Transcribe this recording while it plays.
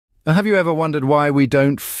Have you ever wondered why we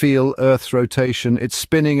don't feel Earth's rotation? It's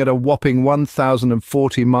spinning at a whopping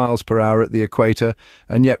 1,040 miles per hour at the equator,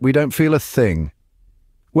 and yet we don't feel a thing.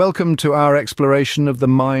 Welcome to our exploration of the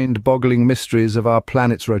mind-boggling mysteries of our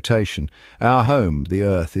planet's rotation. Our home, the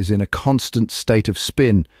Earth, is in a constant state of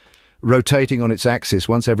spin, rotating on its axis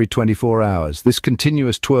once every 24 hours. This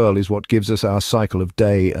continuous twirl is what gives us our cycle of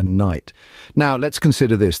day and night. Now, let's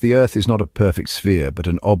consider this. The Earth is not a perfect sphere, but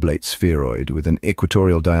an oblate spheroid with an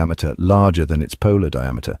equatorial diameter larger than its polar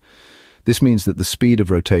diameter. This means that the speed of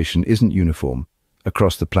rotation isn't uniform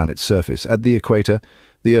across the planet's surface. At the equator,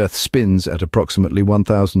 the Earth spins at approximately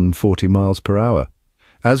 1,040 miles per hour.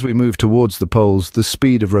 As we move towards the poles, the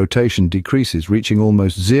speed of rotation decreases, reaching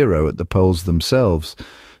almost zero at the poles themselves.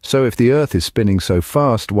 So if the Earth is spinning so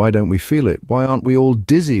fast, why don't we feel it? Why aren't we all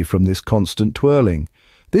dizzy from this constant twirling?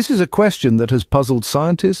 This is a question that has puzzled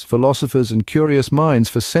scientists, philosophers, and curious minds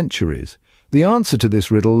for centuries. The answer to this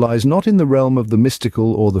riddle lies not in the realm of the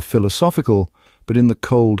mystical or the philosophical, but in the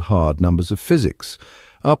cold, hard numbers of physics.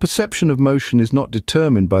 Our perception of motion is not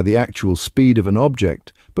determined by the actual speed of an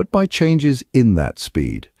object, but by changes in that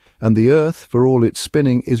speed. And the Earth, for all its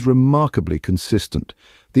spinning, is remarkably consistent.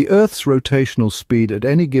 The Earth's rotational speed at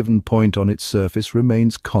any given point on its surface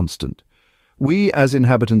remains constant. We, as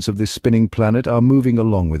inhabitants of this spinning planet, are moving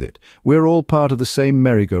along with it. We're all part of the same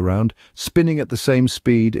merry-go-round, spinning at the same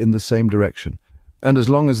speed in the same direction. And as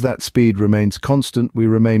long as that speed remains constant, we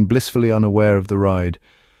remain blissfully unaware of the ride.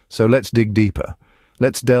 So let's dig deeper.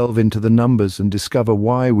 Let's delve into the numbers and discover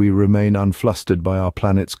why we remain unflustered by our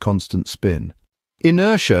planet's constant spin.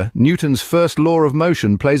 Inertia, Newton's first law of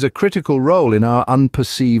motion, plays a critical role in our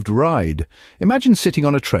unperceived ride. Imagine sitting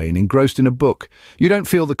on a train engrossed in a book. You don't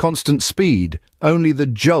feel the constant speed, only the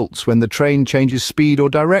jolts when the train changes speed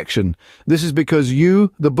or direction. This is because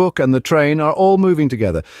you, the book, and the train are all moving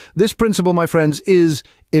together. This principle, my friends, is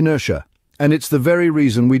inertia. And it's the very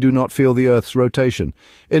reason we do not feel the Earth's rotation.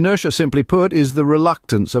 Inertia, simply put, is the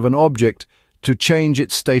reluctance of an object to change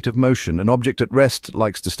its state of motion. An object at rest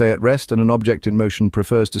likes to stay at rest, and an object in motion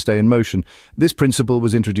prefers to stay in motion. This principle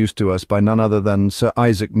was introduced to us by none other than Sir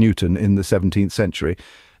Isaac Newton in the 17th century.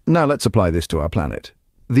 Now let's apply this to our planet.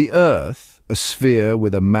 The Earth, a sphere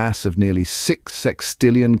with a mass of nearly 6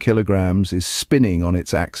 sextillion kilograms, is spinning on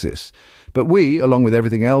its axis. But we, along with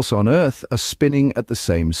everything else on Earth, are spinning at the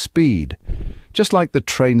same speed. Just like the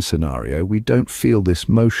train scenario, we don't feel this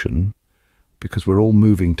motion because we're all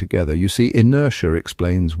moving together. You see, inertia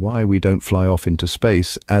explains why we don't fly off into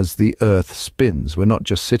space as the Earth spins. We're not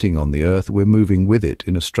just sitting on the Earth, we're moving with it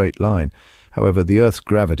in a straight line. However, the Earth's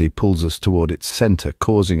gravity pulls us toward its center,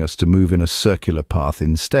 causing us to move in a circular path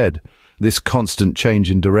instead. This constant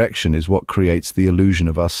change in direction is what creates the illusion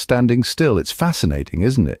of us standing still. It's fascinating,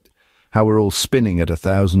 isn't it? How we're all spinning at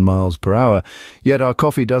 1,000 miles per hour, yet our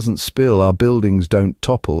coffee doesn't spill, our buildings don't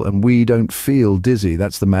topple, and we don't feel dizzy.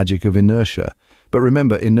 That's the magic of inertia. But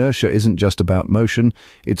remember, inertia isn't just about motion,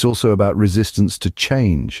 it's also about resistance to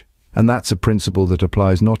change. And that's a principle that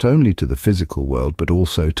applies not only to the physical world, but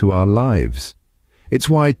also to our lives. It's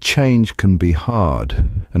why change can be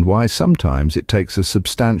hard, and why sometimes it takes a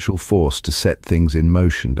substantial force to set things in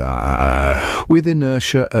motion. With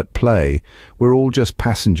inertia at play, we're all just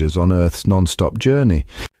passengers on Earth's non-stop journey.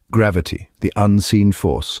 Gravity, the unseen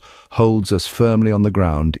force, holds us firmly on the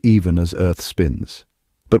ground even as Earth spins.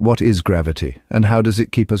 But what is gravity, and how does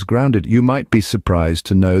it keep us grounded? You might be surprised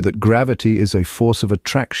to know that gravity is a force of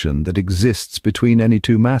attraction that exists between any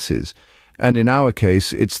two masses. And in our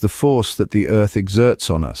case, it's the force that the Earth exerts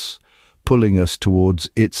on us, pulling us towards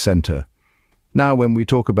its center. Now, when we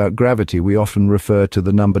talk about gravity, we often refer to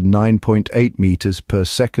the number 9.8 meters per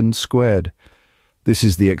second squared. This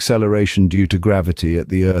is the acceleration due to gravity at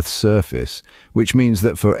the Earth's surface, which means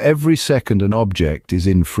that for every second an object is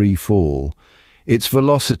in free fall, its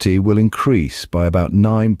velocity will increase by about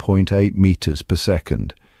 9.8 meters per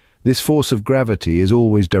second. This force of gravity is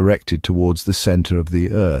always directed towards the center of the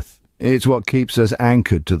Earth. It's what keeps us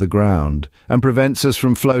anchored to the ground and prevents us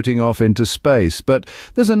from floating off into space. But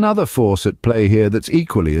there's another force at play here that's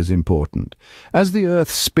equally as important. As the Earth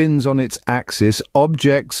spins on its axis,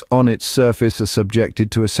 objects on its surface are subjected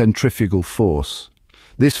to a centrifugal force.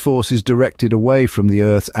 This force is directed away from the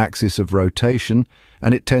Earth's axis of rotation,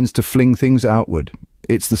 and it tends to fling things outward.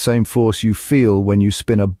 It's the same force you feel when you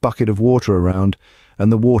spin a bucket of water around,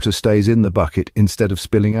 and the water stays in the bucket instead of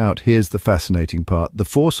spilling out. Here's the fascinating part. The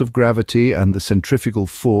force of gravity and the centrifugal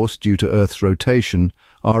force due to Earth's rotation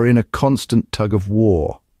are in a constant tug of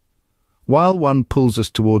war. While one pulls us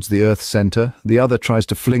towards the Earth's center, the other tries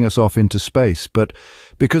to fling us off into space. But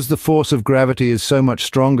because the force of gravity is so much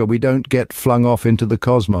stronger, we don't get flung off into the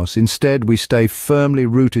cosmos. Instead, we stay firmly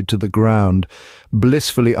rooted to the ground,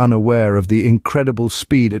 blissfully unaware of the incredible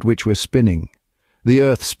speed at which we're spinning. The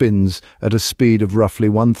Earth spins at a speed of roughly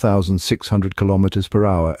 1,600 kilometers per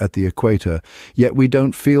hour at the equator, yet we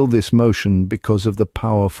don't feel this motion because of the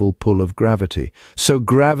powerful pull of gravity. So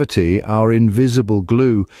gravity, our invisible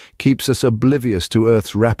glue, keeps us oblivious to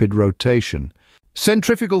Earth's rapid rotation.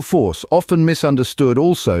 Centrifugal force, often misunderstood,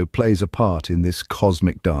 also plays a part in this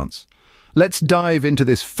cosmic dance. Let's dive into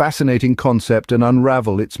this fascinating concept and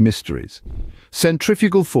unravel its mysteries.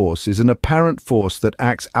 Centrifugal force is an apparent force that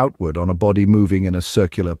acts outward on a body moving in a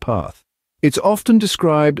circular path. It's often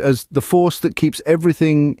described as the force that keeps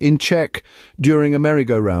everything in check during a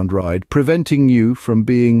merry-go-round ride, preventing you from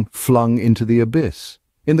being flung into the abyss.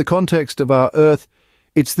 In the context of our Earth,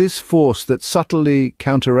 it's this force that subtly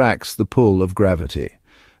counteracts the pull of gravity.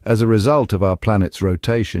 As a result of our planet's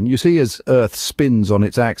rotation, you see, as Earth spins on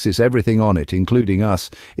its axis, everything on it, including us,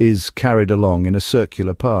 is carried along in a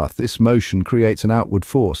circular path. This motion creates an outward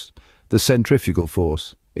force, the centrifugal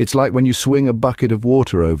force. It's like when you swing a bucket of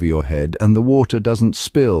water over your head and the water doesn't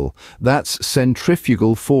spill. That's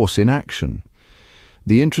centrifugal force in action.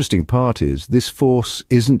 The interesting part is, this force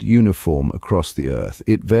isn't uniform across the Earth.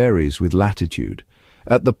 It varies with latitude.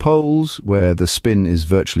 At the poles, where the spin is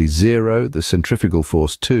virtually zero, the centrifugal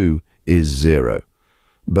force too is zero.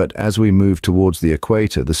 But as we move towards the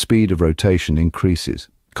equator, the speed of rotation increases.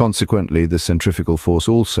 Consequently, the centrifugal force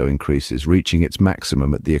also increases, reaching its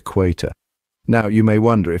maximum at the equator. Now, you may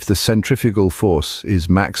wonder, if the centrifugal force is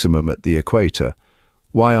maximum at the equator,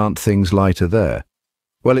 why aren't things lighter there?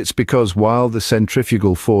 Well, it's because while the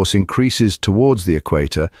centrifugal force increases towards the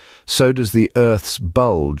equator, so does the Earth's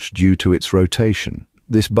bulge due to its rotation.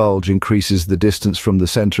 This bulge increases the distance from the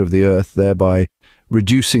center of the Earth, thereby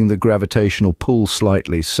reducing the gravitational pull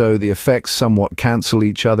slightly, so the effects somewhat cancel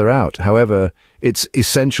each other out. However, it's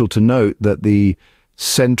essential to note that the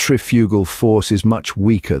centrifugal force is much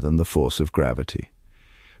weaker than the force of gravity.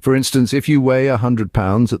 For instance, if you weigh 100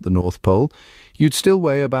 pounds at the North Pole, you'd still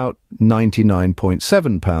weigh about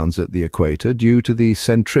 99.7 pounds at the equator due to the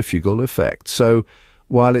centrifugal effect. So,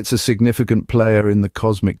 while it's a significant player in the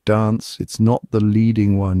cosmic dance, it's not the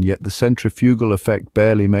leading one, yet the centrifugal effect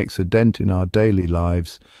barely makes a dent in our daily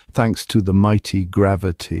lives, thanks to the mighty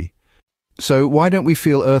gravity. So why don't we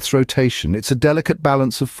feel Earth's rotation? It's a delicate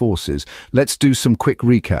balance of forces. Let's do some quick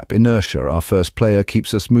recap. Inertia, our first player,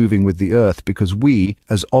 keeps us moving with the Earth because we,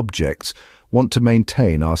 as objects, want to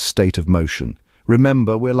maintain our state of motion.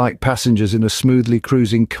 Remember, we're like passengers in a smoothly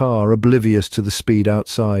cruising car, oblivious to the speed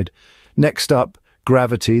outside. Next up,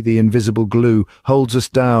 gravity, the invisible glue, holds us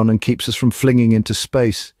down and keeps us from flinging into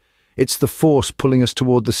space. It's the force pulling us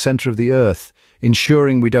toward the center of the Earth,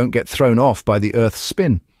 ensuring we don't get thrown off by the Earth's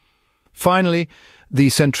spin. Finally, the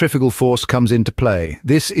centrifugal force comes into play.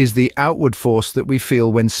 This is the outward force that we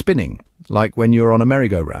feel when spinning, like when you're on a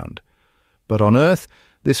merry-go-round. But on Earth,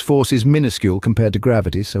 this force is minuscule compared to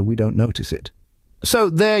gravity, so we don't notice it.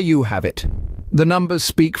 So there you have it. The numbers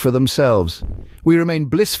speak for themselves. We remain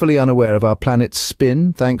blissfully unaware of our planet's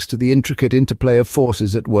spin, thanks to the intricate interplay of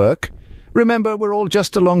forces at work. Remember, we're all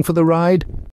just along for the ride.